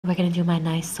We're gonna do my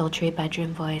nice sultry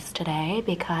bedroom voice today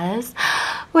because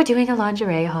we're doing a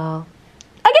lingerie haul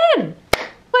again.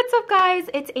 What's up guys,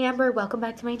 it's Amber. Welcome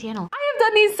back to my channel. I have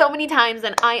done these so many times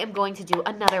and I am going to do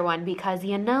another one because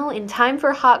you know, in time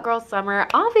for hot girl summer,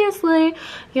 obviously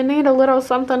you need a little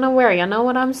something to wear, you know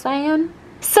what I'm saying?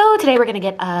 So today we're gonna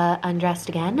get undressed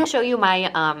again. I'll show you my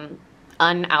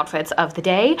outfits of the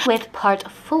day with part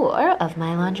 4 of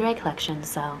my lingerie collection,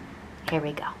 so here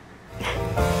we go.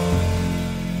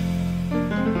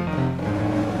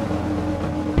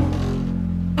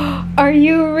 Are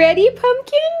you ready,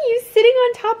 Pumpkin? You sitting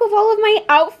on top of all of my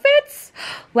outfits?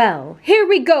 Well, here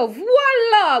we go.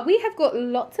 Voila! We have got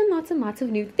lots and lots and lots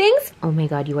of new things. Oh my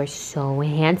god, you are so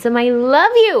handsome. I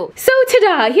love you. So,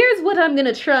 ta-da! Here's what I'm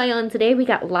gonna try on today. We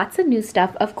got lots of new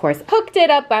stuff, of course. Hooked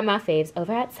it up by my faves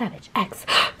over at Savage X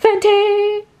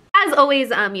Fenty. As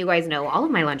always, you guys know all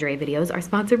of my lingerie videos are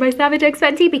sponsored by Savage X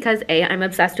Fenty because A, I'm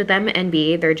obsessed with them, and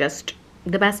B, they're just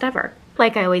the best ever.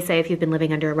 Like I always say, if you've been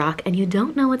living under a rock and you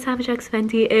don't know what Savage X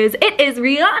Fenty is, it is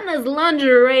Rihanna's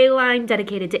lingerie line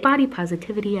dedicated to body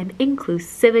positivity and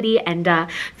inclusivity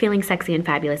and feeling sexy and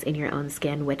fabulous in your own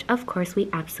skin, which of course we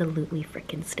absolutely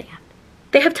freaking stan.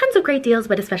 They have tons of great deals,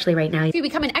 but especially right now. If you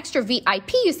become an extra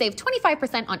VIP, you save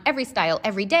 25% on every style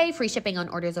every day, free shipping on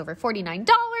orders over $49,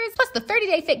 plus the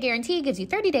 30-day fit guarantee gives you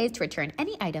 30 days to return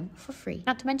any item for free.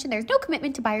 Not to mention there's no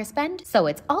commitment to buy or spend, so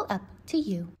it's all up to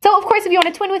you. So of course, if you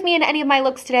want to twin with me in any of my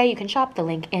looks today, you can shop, the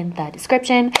link in the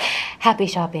description. Happy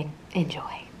shopping,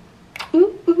 enjoy.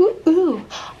 Ooh, ooh, ooh,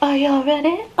 are y'all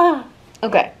ready?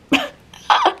 Okay,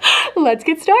 let's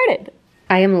get started.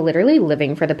 I am literally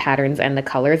living for the patterns and the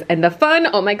colors and the fun.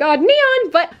 Oh my god,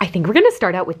 neon! But I think we're gonna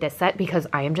start out with this set because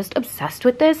I am just obsessed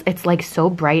with this. It's like so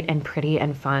bright and pretty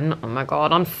and fun. Oh my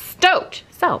god, I'm stoked.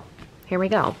 So, here we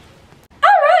go. All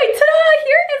right, ta-da!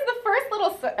 Here is the first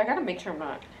little set. I gotta make sure I'm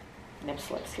not nip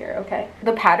slips here, okay?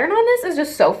 The pattern on this is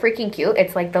just so freaking cute.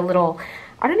 It's like the little,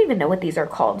 I don't even know what these are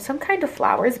called. Some kind of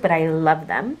flowers, but I love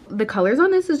them. The colors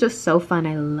on this is just so fun.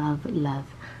 I love, love,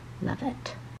 love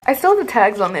it. I still have the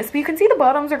tags on this, but you can see the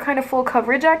bottoms are kind of full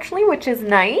coverage actually, which is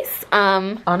nice.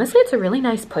 Honestly, it's a really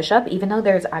nice push-up, even though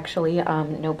there's actually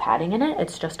no padding in it.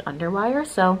 It's just underwire,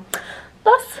 so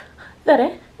that's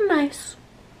very nice.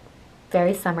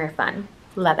 Very summer fun.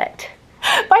 Love it.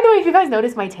 By the way, if you guys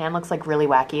notice my tan looks like really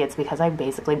wacky, it's because I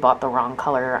basically bought the wrong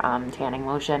color tanning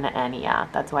lotion, and yeah,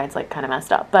 that's why it's like kind of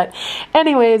messed up. But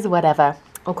anyways, whatever.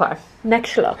 Okay,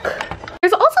 next look.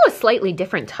 There's also a slightly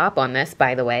different top on this,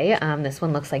 by the way. This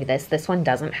one looks like this. This one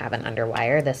doesn't have an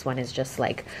underwire. This one is just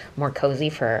like more cozy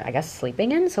for, I guess,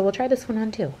 sleeping in. So we'll try this one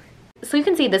on too. So you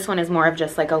can see this one is more of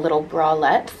just like a little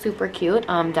bralette. Super cute.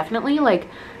 Definitely like,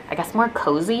 I guess more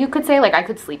cozy, you could say. Like I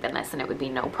could sleep in this and it would be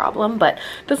no problem, but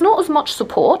there's not as much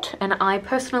support. And I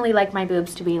personally like my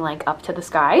boobs to be like up to the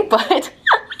sky, but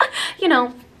you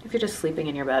know, if you're just sleeping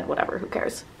in your bed, whatever, who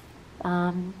cares?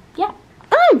 Yeah.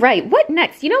 All right, what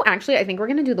next? You know, actually, I think we're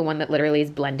gonna do the one that literally is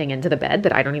blending into the bed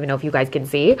that I don't even know if you guys can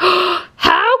see.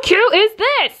 How cute is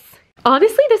this?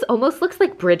 Honestly, this almost looks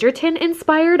like Bridgerton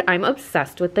inspired. I'm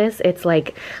obsessed with this. It's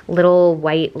like little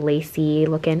white lacy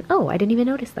looking. Oh, I didn't even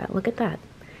notice that. Look at that.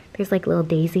 There's like little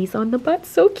daisies on the butt.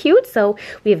 So cute. So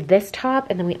we have this top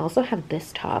and then we also have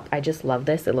this top. I just love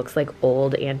this. It looks like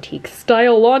old antique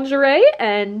style lingerie.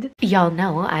 And y'all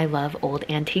know I love old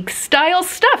antique style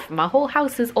stuff. My whole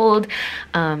house is old.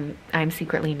 I'm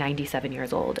secretly 97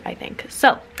 years old, I think.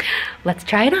 So let's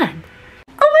try it on.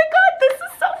 Oh my god, this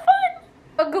is so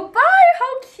fun. Goodbye.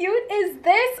 How cute is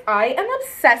this? I am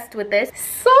obsessed with this.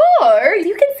 So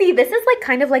you can see this is like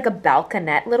kind of like a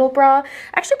balconette little bra. I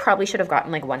actually probably should have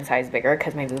gotten like one size bigger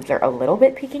because my boobs are a little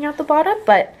bit peeking out the bottom,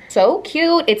 but so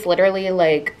cute. It's literally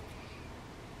like,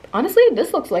 honestly,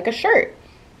 this looks like a shirt.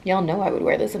 Y'all know I would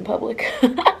wear this in public.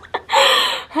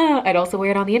 I'd also wear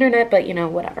it on the internet, but you know,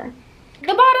 whatever. The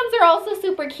bottoms are also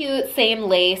super cute, same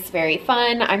lace, very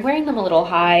fun. I'm wearing them a little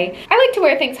high. I like to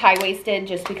wear things high-waisted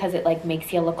just because it like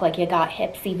makes you look like you got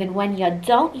hips even when you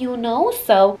don't, you know?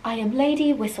 So I am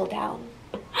Lady Whistledown.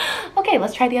 Okay,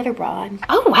 let's try the other bra on.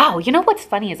 Oh wow, you know what's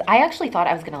funny is I actually thought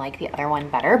I was gonna like the other one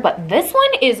better, but this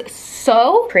one is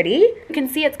so pretty. You can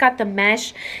see it's got the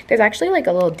mesh. There's actually like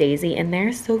a little daisy in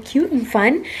there, so cute and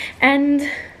fun. And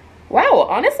wow,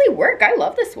 honestly work, I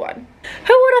love this one.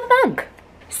 Who would have thunk?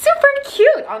 Super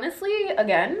cute. Honestly,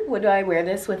 again, would I wear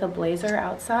this with a blazer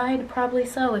outside? Probably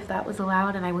so, if that was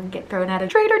allowed and I wouldn't get thrown out of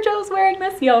Trader Joe's wearing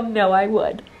this. Y'all know I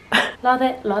would. Love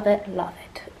it, love it, love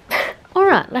it. All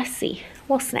right, let's see.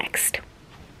 What's next?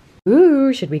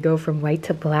 Ooh, should we go from white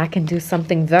to black and do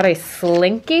something very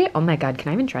slinky? Oh my God, can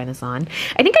I even try this on?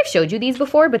 I think I've showed you these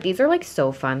before, but these are like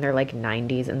so fun. They're like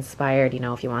 90s inspired, you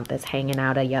know, if you want this hanging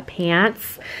out of your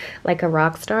pants like a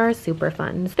rock star, super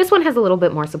fun. This one has a little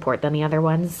bit more support than the other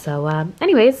ones. So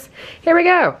anyways, here we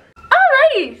go.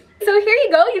 Alrighty. So here you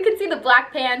go. You can see the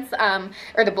black pants,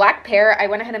 or the black pair. I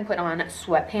went ahead and put on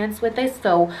sweatpants with this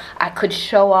so I could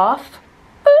show off.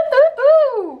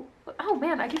 Ooh. Oh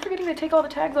man, I keep forgetting to take all the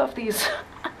tags off these.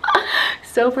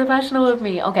 So professional of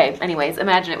me. Okay, anyways,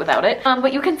 imagine it without it.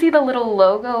 But you can see the little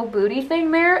logo booty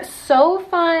thing there. So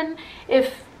fun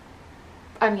if,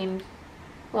 I mean,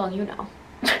 well, you know.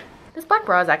 This black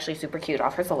bra is actually super cute.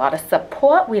 Offers a lot of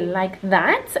support. We like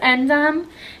that. And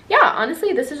yeah,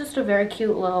 honestly, this is just a very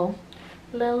cute little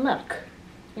look,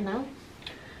 you know?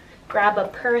 Grab a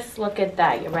purse, look at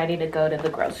that. You're ready to go to the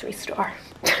grocery store.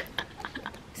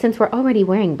 Since we're already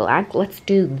wearing black, let's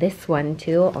do this one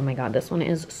too. Oh my God, this one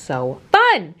is so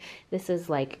fun. This is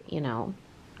like, you know,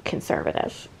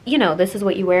 conservative. You know, this is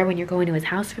what you wear when you're going to his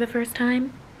house for the first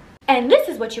time. And this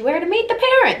is what you wear to meet the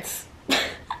parents.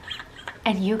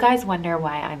 And you guys wonder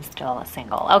why I'm still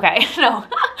single. Okay, no.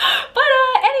 But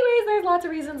anyways, there's lots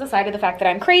of reasons aside of the fact that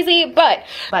I'm crazy, but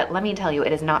let me tell you,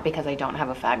 it is not because I don't have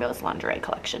a fabulous lingerie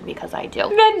collection, because I do.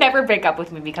 Men never break up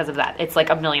with me because of that. It's like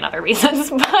a million other reasons,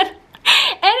 but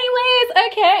anyways,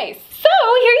 okay. So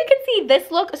here you can see this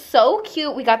look, so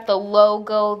cute. We got the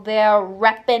logo there,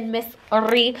 reppin' Miss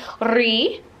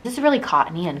Ree. This is really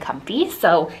cottony and comfy,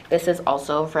 so this is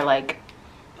also for like,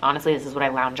 honestly, this is what I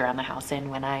lounge around the house in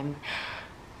when I'm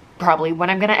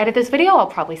gonna edit this video. I'll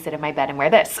probably sit in my bed and wear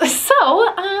this.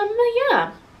 So,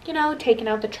 yeah, you know, taking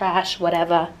out the trash,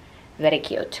 whatever. Very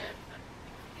cute.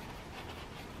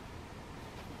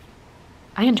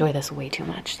 I enjoy this way too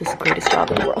much. This is the greatest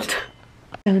job in the world.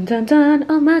 Dun dun dun,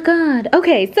 oh my God.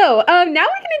 Okay, so now we're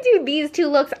gonna do these two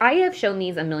looks. I have shown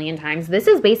these a million times. This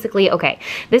is basically, okay,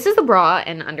 this is the bra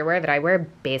and underwear that I wear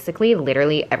basically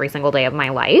literally every single day of my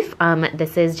life.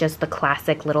 This is just the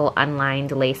classic little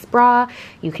unlined lace bra.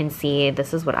 You can see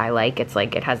this is what I like. It's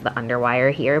like it has the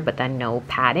underwire here, but then no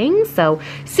padding. So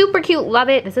super cute, love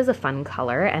it. This is a fun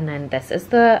color. And then this is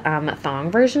the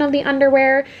thong version of the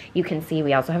underwear. You can see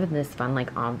we also have this fun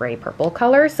like ombre purple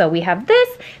color. So we have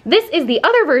this. This is the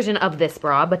other version of this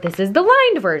bra, but this is the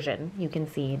lined version. You can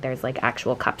see there's like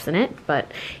actual cups in it, but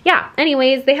yeah,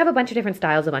 anyways, they have a bunch of different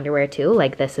styles of underwear too.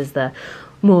 Like this is the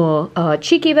more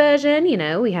cheeky version, you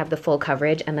know, we have the full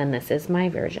coverage, and then this is my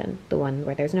version, the one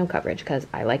where there's no coverage because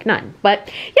I like none.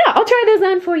 But yeah, I'll try those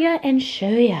on for you and show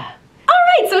ya. All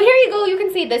right, so here you go. You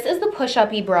can see this is the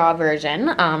push-uppy bra version.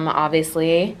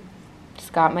 Obviously,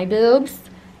 just got my boobs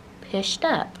pushed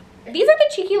up. These are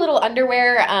the cheeky little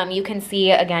underwear. You can see,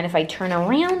 again, if I turn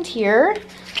around here,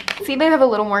 see they have a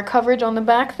little more coverage on the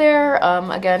back there.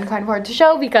 Again, kind of hard to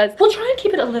show because we'll try and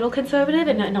keep it a little conservative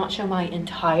and not show my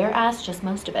entire ass, just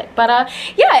most of it. But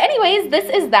yeah, anyways, this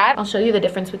is that. I'll show you the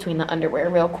difference between the underwear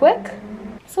real quick.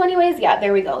 So anyways, yeah,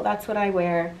 there we go. That's what I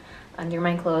wear under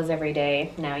my clothes every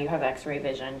day. Now you have x-ray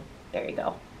vision. There you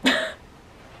go.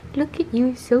 Look at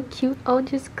you, so cute, all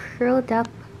just curled up.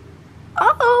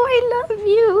 Oh, I love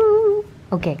you.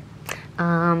 Okay.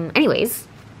 Anyways,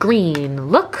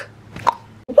 green look.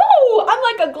 Whoa, I'm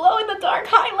like a glow-in-the-dark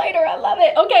highlighter. I love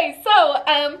it. Okay, so,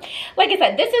 like I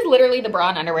said, this is literally the bra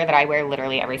and underwear that I wear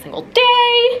literally every single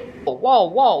day. Oh,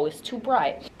 whoa, it's too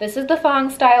bright. This is the thong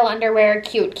style underwear,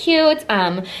 cute.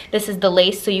 This is the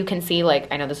lace, so you can see,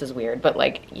 like, I know this is weird, but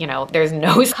like, you know, there's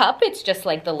no cup. It's just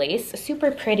like the lace.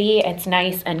 Super pretty. It's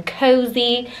nice and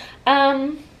cozy.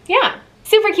 Yeah.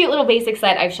 Super cute little basic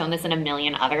set. I've shown this in a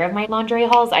million other of my lingerie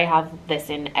hauls. I have this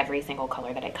in every single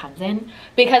color that it comes in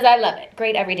because I love it.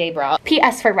 Great everyday bra.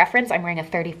 PS for reference, I'm wearing a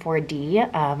 34D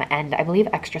and I believe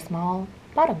extra small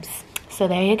bottoms. So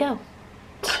there you go.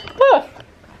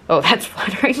 Oh, that's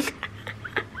flattering.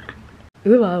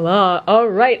 Ooh la la. All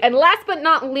right, and last but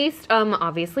not least,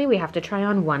 obviously we have to try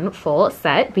on one full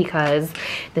set because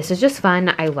this is just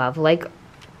fun. I love like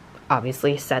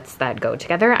obviously sets that go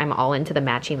together. I'm all into the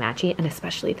matchy and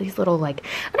especially these little like,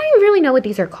 I don't even really know what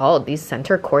these are called. These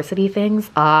center corsety things.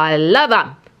 I love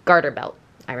them. Garter belt,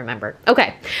 I remember.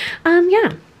 Okay,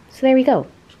 yeah, so there we go.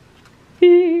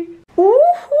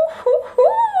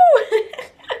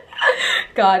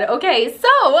 God, okay,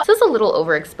 so this is a little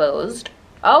overexposed.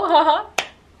 Oh, haha,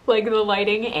 like the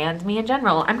lighting and me in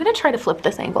general. I'm gonna try to flip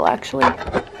this angle actually.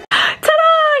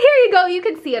 Go, you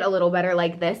can see it a little better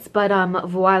like this, but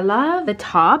voila, the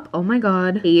top, oh my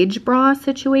god, page bra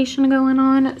situation going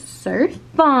on, so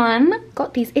fun.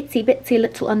 Got these itsy bitsy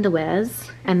little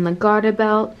underwears and the garter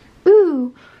belt.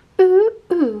 Ooh.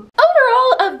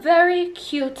 Overall, a a very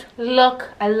cute look.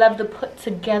 I love the put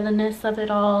togetherness of it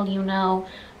all, you know.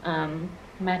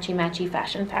 Matchy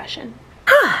fashion.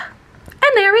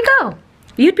 And there we go.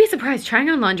 You'd be surprised, trying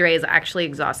on lingerie is actually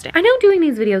exhausting. I know doing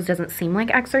these videos doesn't seem like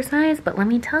exercise, but let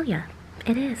me tell you,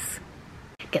 it is.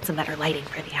 Get some better lighting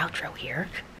for the outro here.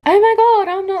 Oh my god,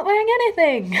 I'm not wearing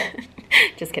anything.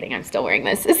 Just kidding, I'm still wearing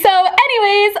this. So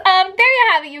anyways, there you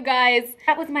have it, you guys.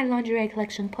 That was my lingerie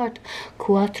collection part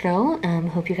 4.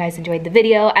 Hope you guys enjoyed the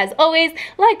video. As always,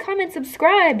 like, comment,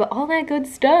 subscribe, all that good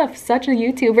stuff. Such a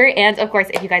YouTuber. And of course,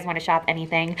 if you guys want to shop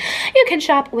anything, you can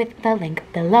shop with the link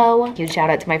below. Huge shout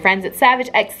out to my friends at Savage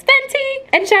X Fenty.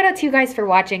 And shout out to you guys for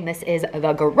watching. This is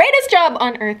the greatest job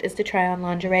on earth, is to try on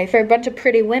lingerie for a bunch of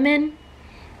pretty women.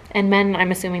 And men,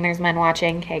 I'm assuming there's men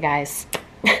watching. Hey guys,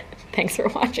 thanks for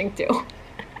watching too.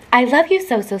 I love you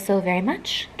so very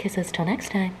much. Kisses till next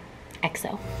time.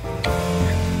 XO.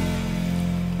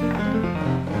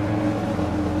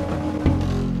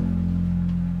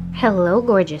 Hello,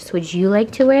 gorgeous. Would you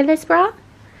like to wear this bra?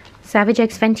 Savage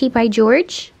X Fenty by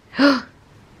George.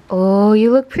 Oh,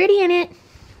 you look pretty in it.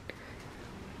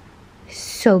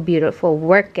 So beautiful.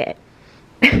 Work it.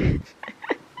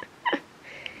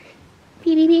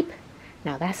 Beep, beep, beep.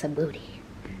 Now that's a booty.